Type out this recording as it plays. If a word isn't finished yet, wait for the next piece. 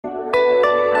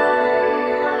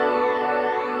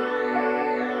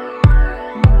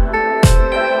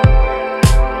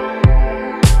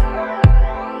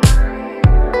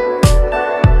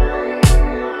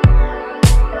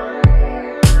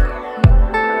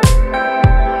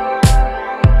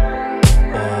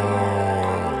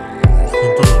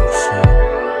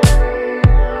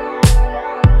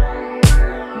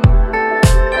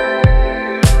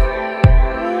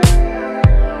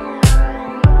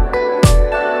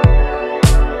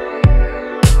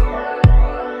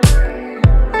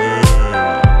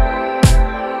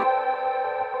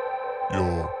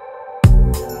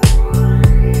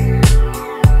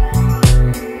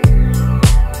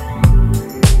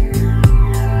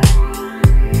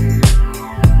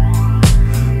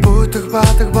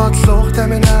бодлоготой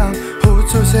минь аав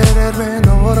Хүзүүсээрээр минь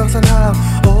уургалан хаав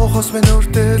Уухус минь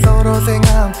үртэл уруулын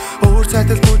аав Үүр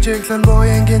цайтал бүжиглэн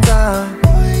буянгийн заа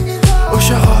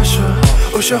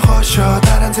Өшө хошо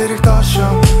даран зэрэг доошо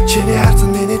Чиний харцан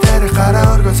миний тарих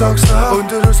гараа өргөн зогслоо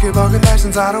Өндөр өсгий богино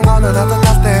дайсан заран оноо надад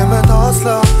талтай эмэ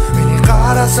тоослоо Миний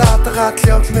гараас атгатл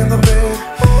явдал мянган бэ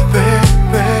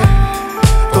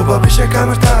Тоба бишэ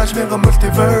камертаж мянган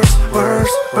multiverse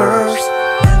verse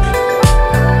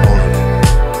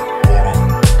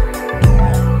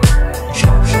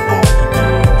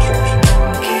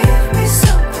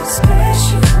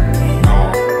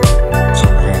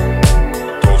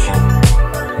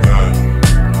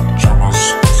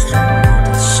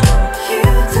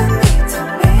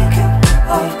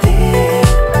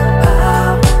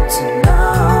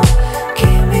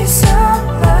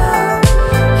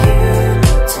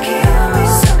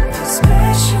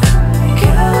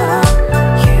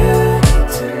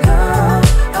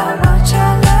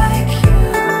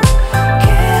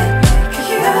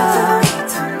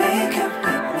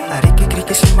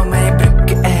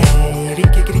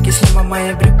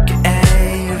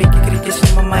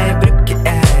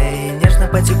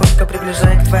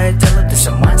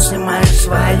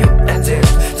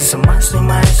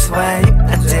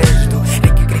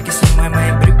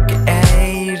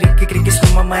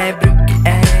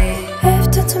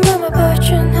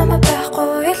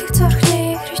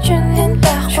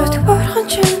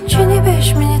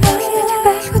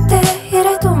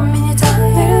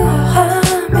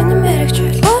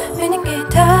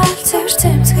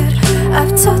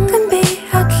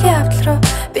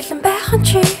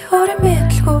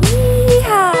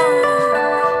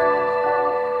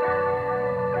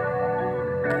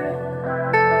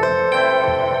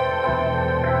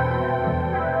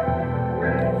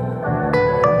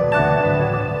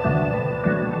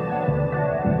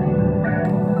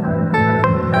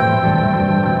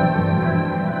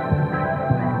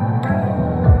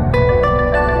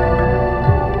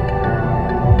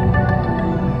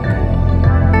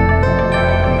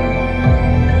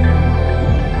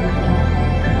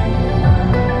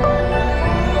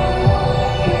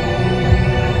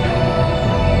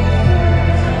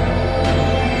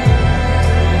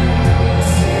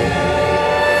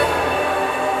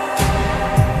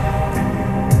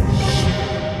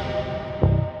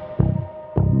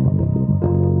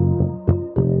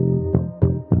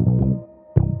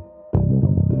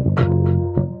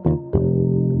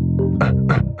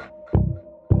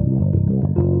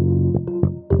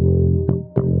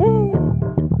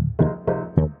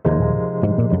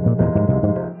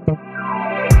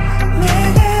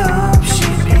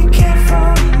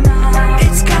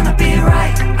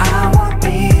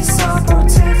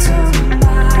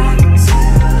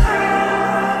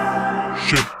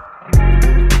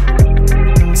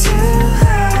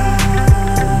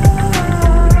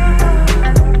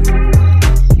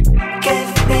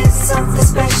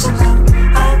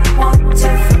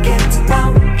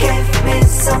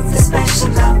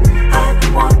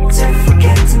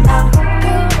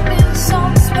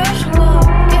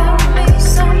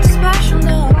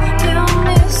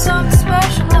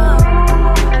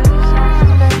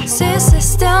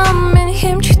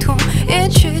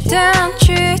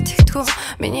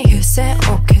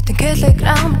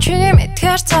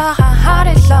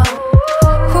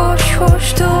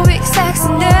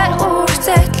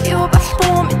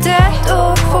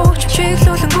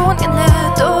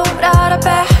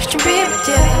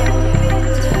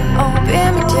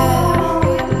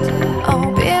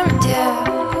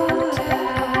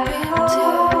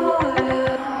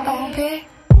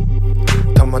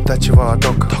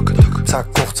Цаг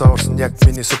хугацаа урсан яг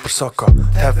миний супер соко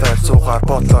 50 100-аар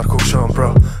бодлоор хөгшөөн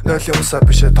бро нойлын усаа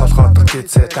бишээ толгойдох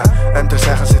гизээ та амдэр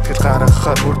сайхан сэтгэл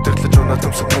гаргахаар бүрдэрлэж унаа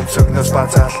төмсөг мөмсөгнөөс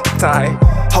базаал тай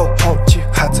хоо чи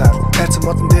хазаал хайц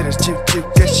модон дээрэр чив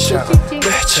гэшаа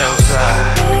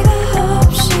бэчаусаа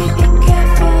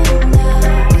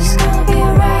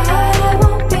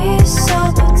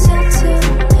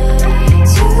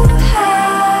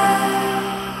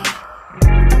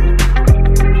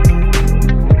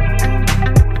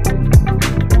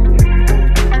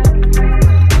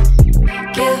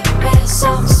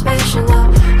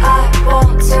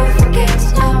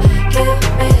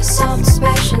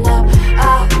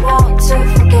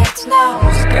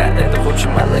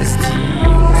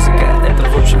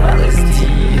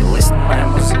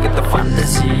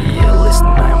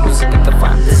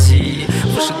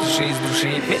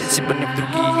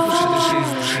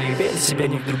себя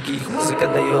не в других. Музыка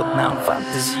дает нам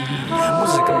фантазии.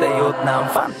 Музыка дает нам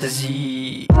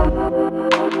фантазии.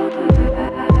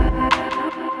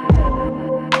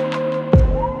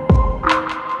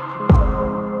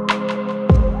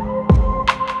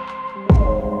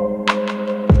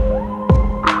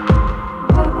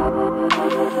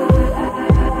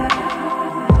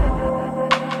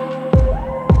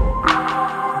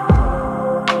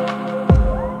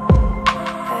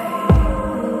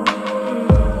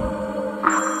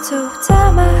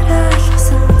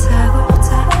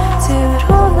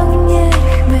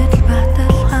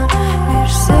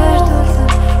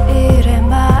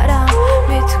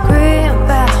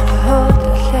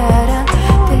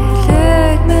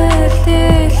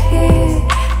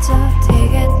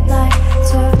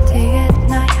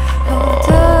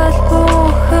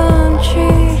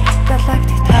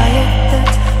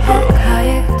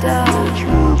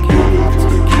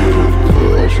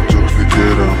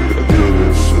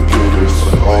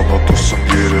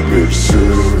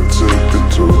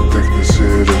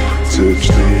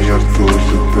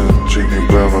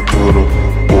 төр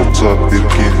буцаад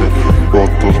иргэнэ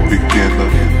бодвол бигэнэ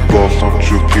боломж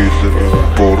үгэл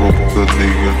буруутай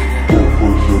нэгэн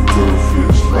бүхэл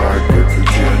feels like it's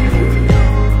genuine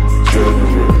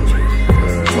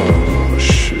oh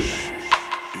shit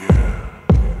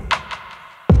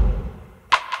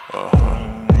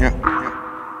yeah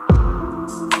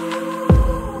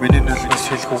Миний нөлөөс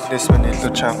хэлэх үгнээс минь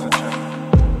илүү чанга.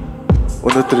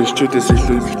 Өнөөдөр ирчүүдээс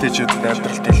илүү эмэгтэйчүүд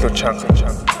амьдралд илүү чанга.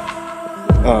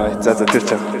 За тэр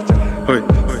чанга. Хөөе.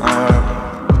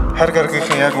 Хар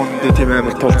гаргийнхын яг үнэндээ тийм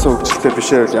амар тулцсан хөгжилтэй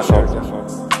бишээ л яхаа.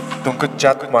 Дөнгөж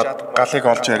жад мад галыг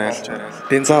олж яриад.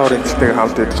 Динзавр энтертэйг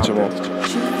хамт байдаг ч юм уу.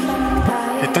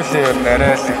 Хэдүүлээ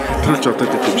арай л хэтрүүлж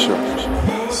бодоод идэв шүү.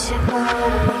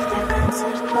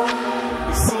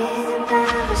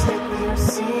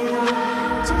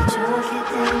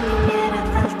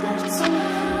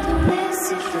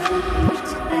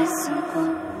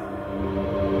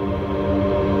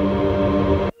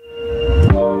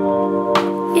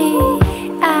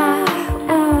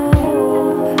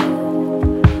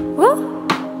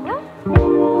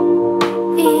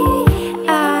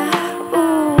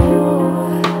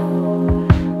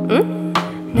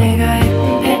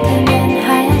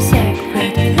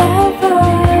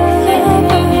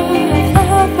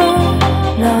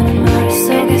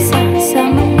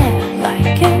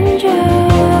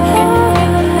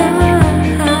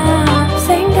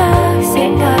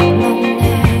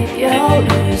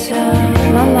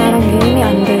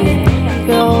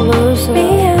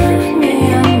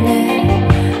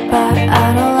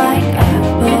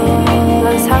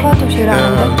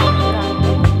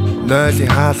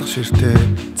 Нойлын хаалга ширтээ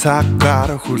цаг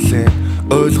гараа хүлээ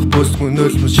ойлгох бүсгүй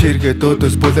нөлмөс ширгээ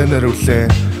дөөдөөс бүлэнээр үлээ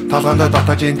толгоондоо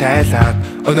дотоожийн тайлаад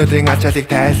өнөөдрийн ачаалыг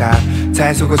тайлаад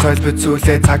цайс өгөө сойл бит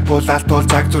сүлээ цаг булаалт бол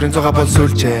цаг зүрийн зугаа бол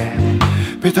сүлжээ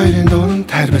бид хоёрын дунд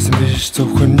тайр байсан биш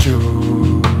зөвхөн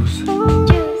жүүс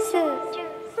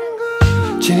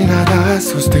чиний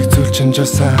надаас үсдэг зүйл чин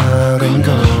жосаар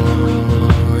инго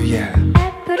yeah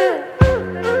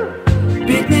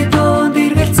бидний дунд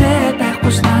эргэлзээ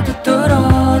байхгүй надад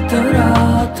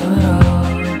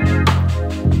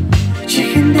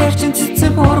чихэн дээр чин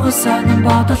цэцэг ургасан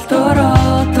бодол дөрөө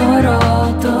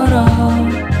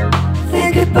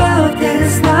Think about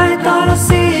this night all I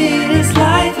see is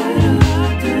light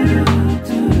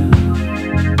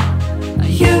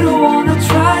You don't wanna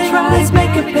try Let's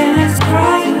make a dance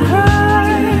cry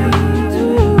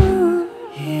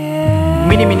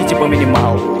Mini типа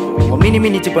минимал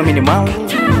Мини типа минимал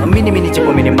Мини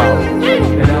типа минимал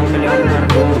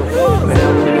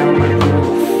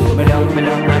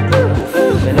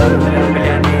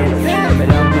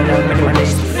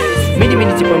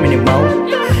Мини типа минимал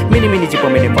Мини типа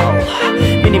минимал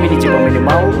Мини типа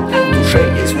минимал В душе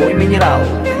есть свой минерал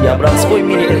Я брал свой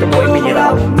мини, это мой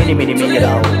минерал Мини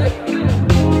минерал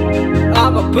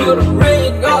I'ma put a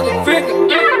ring on the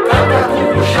finger Когда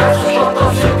душу шансы,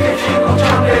 что-то все-таки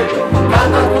молчали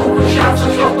Когда душу шансы,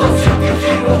 что-то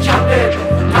все-таки молчали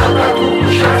Когда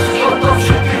душу шансы, что-то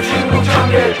все-таки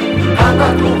молчали Когда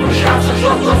душу шансы,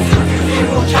 что-то все-таки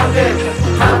молчали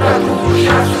Когда душу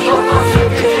шансы, что-то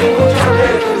все-таки молчали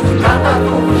Когда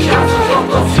душу шансы,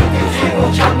 что-то все-таки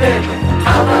молчали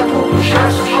Когда душу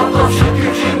шансы, что-то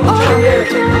все-таки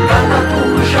молчали Когда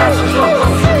душу шансы, что-то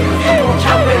все-таки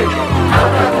молчали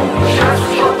Когда душу шансы,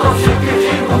 что-то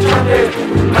все-таки молчали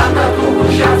Когда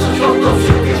душу шансы, что-то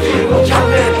все-таки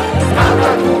молчали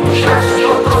Когда душу шансы,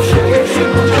 что-то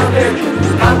все-таки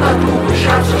молчали Когда душу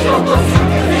шансы, что-то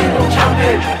все-таки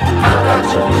молчали Когда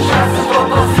душу шансы,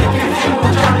 что-то все-таки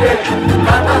молчали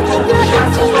Когда душу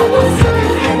шансы, что-то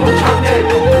все-таки молчали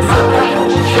Когда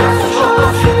душу шансы, что-то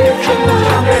все-таки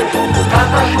молчали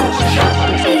Когда душу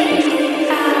шансы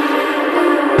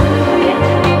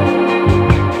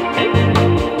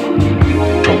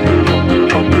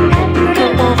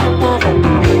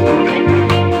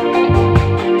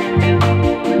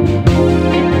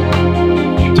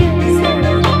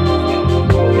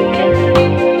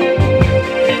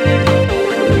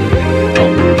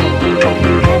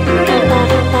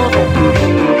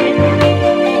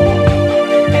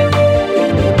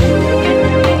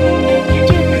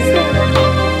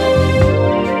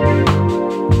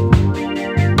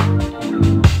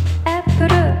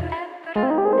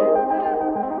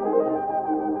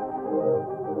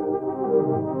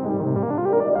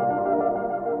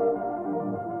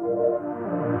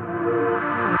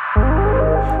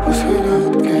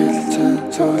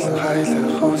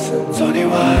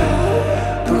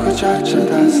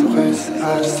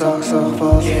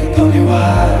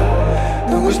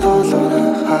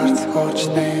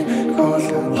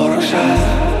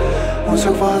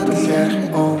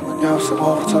өгсөн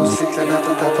уур зүйлсийг л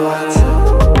надад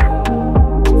татваасан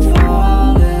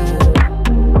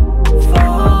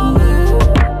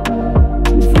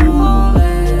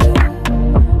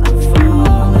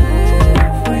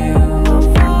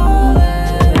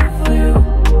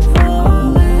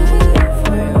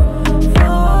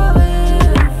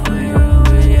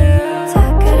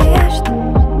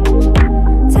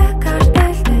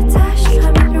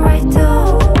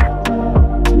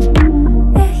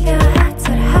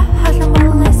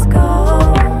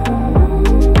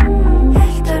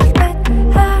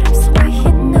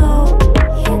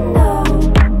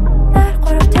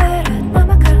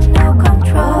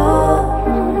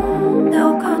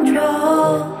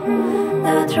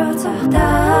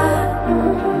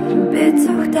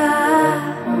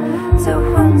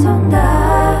Зөвхөн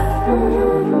зундаа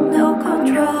No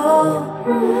control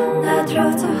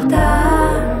Natural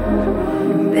зундаа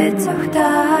Бит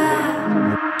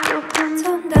зундаа Зөвхөн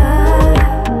зундаа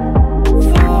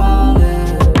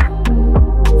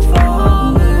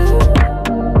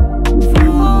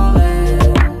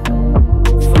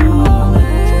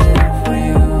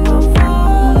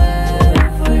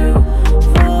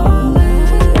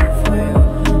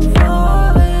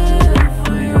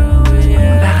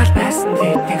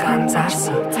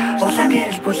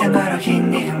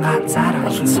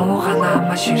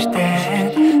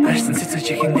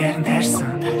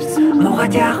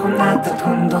Нугад яах вэ надад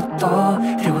хүн дотоо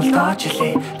тэгвэл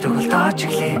доожлээ тэгвэл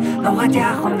доожглээ Нугад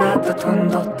яах вэ надад хүн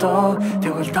дотоо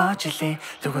тэгвэл доожлээ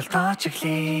тэгвэл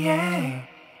доожглээ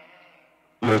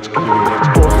Let's go.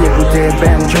 Босныг үтэй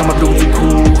бэм чамд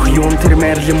үзэхгүй Юм тэр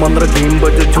мэрли мандраг юм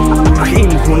бодож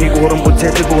Им хүнийг уран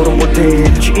бүтээдэг уран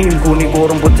бүтээж Им хүнийг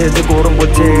уран бүтээдэг уран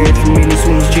бүтээж Миний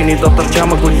сүнс чиний дотор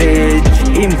чамаг үлээж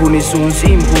Им хүний сүнс,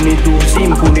 им хүний дүрс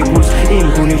Им хүний хүс, им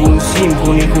хүний хүс, им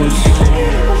хүний хүс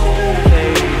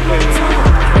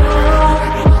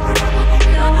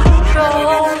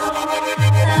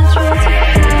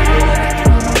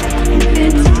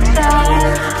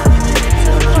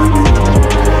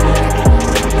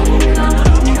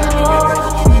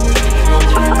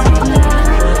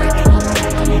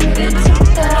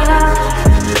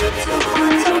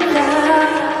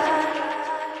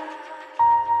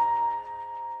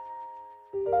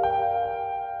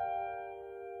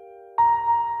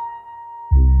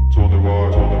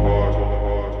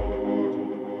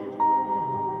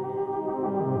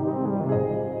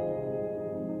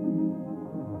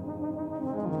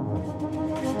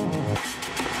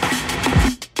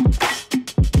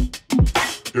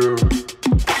Энэ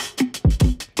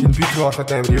бит рүү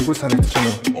ороход амар эвгүй санагдаж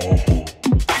байна уу?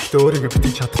 Гэтэ өөрийгөө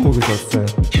битгий чадахгүй гэж бодсон.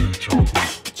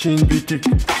 Чи энэ битийг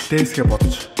дээсгээ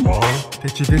бодож.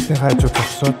 Тэг чи дээсний хайжууд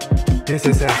зогсоод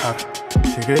дээсээ сайн хар.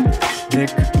 Тэгээд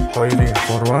 1 2 3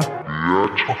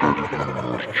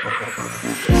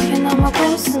 Хэн намайг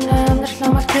үсэн амьдрал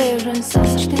намайг тэрэн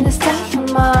сасч тэнэс залхан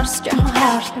марс жахан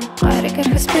хаартан гариг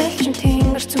эрхэс бэлчин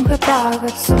тэнгэр зүнхэ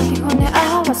багал сүлийн хүний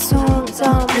авас сүн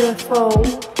зам UFO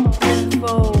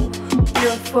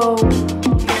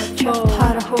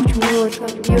Хара хөвч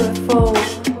мөрөлгөн UFO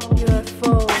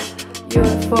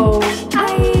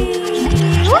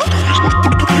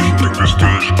Тэнгис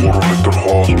 3 метр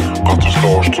хоол Ганцаас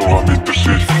доош 6 метр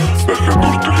сэл Дахин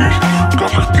нүрдэг хэл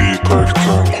Галактик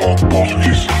траекцэн хоол болох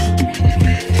хэл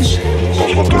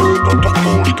Олготой надах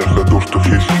бууш дахиад нүрдэг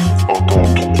хэл Одоо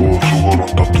утахгүй зүгээр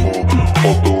унтахгүй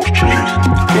Одоо үрчил хэл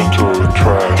Enter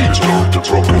trash is not the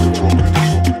broken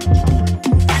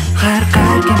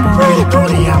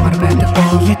Бүр ямар байдаг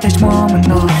бол мэдээж момент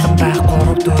нолон байх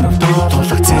 3-4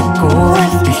 тулах цэггүй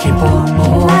дэлхийн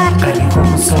бомоо гарийн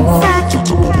хүмүүсөө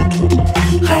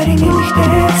харин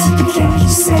нэмэгтэй сэтгэлээ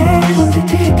хэлсэн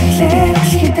үндэт хэдгэлээ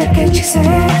дэлхийд эргэж гисэн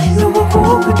нөгөө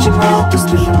хөөгч мод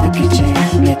төсөлөмдөг гэж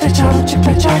мэдээж авч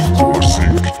чадахгүй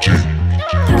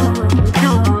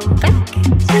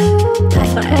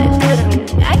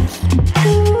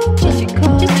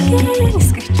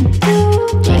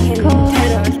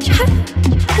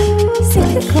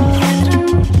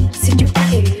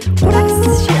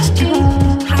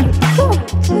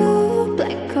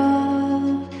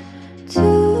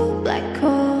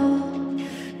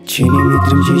Чиний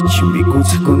мэдрэмжийг чи би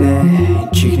гүцэхгүй нэ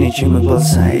Чихний чимэг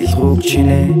болсон илгууг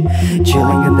чинэ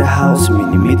Chilling in the house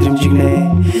миний мэдрэмжийг нэ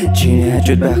Чиний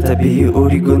хажууд байхдаа би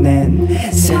өөрийгөө нэн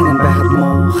Сайн байхад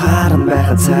муу, харан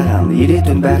байхад цагаан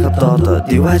Ирээдүйн байхад доод,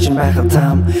 диваажин байхад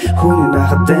там Хүнэн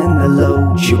байхад then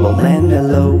hello Чиболэн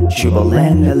hello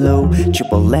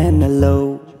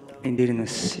Энд дээр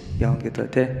нас явна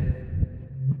гэдэг те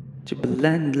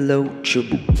Чиболэн hello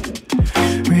чибу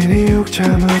Миний үг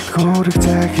чамд хөрөг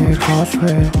цаг ирэх болох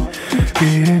вэ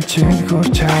Бирэн чинь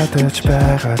хурж чадаж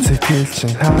байгаа сэтгэл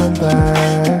чинь хаан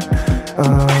байна.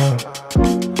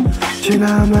 Чи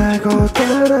намайг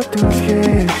удараад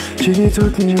түлхээ чиний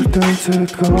зүудний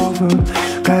ертөнцөд говн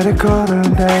гариг орон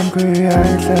даймгүй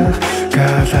айлах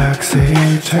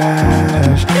Galaxy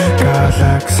trash,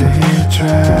 galaxy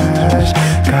trash,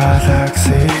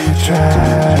 galaxy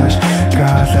trash,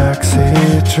 galaxy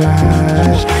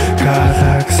trash,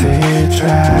 galaxy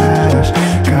trash,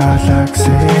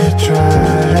 galaxy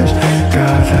trash,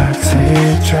 galaxy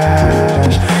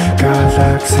trash,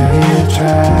 galaxy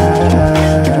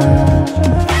trash.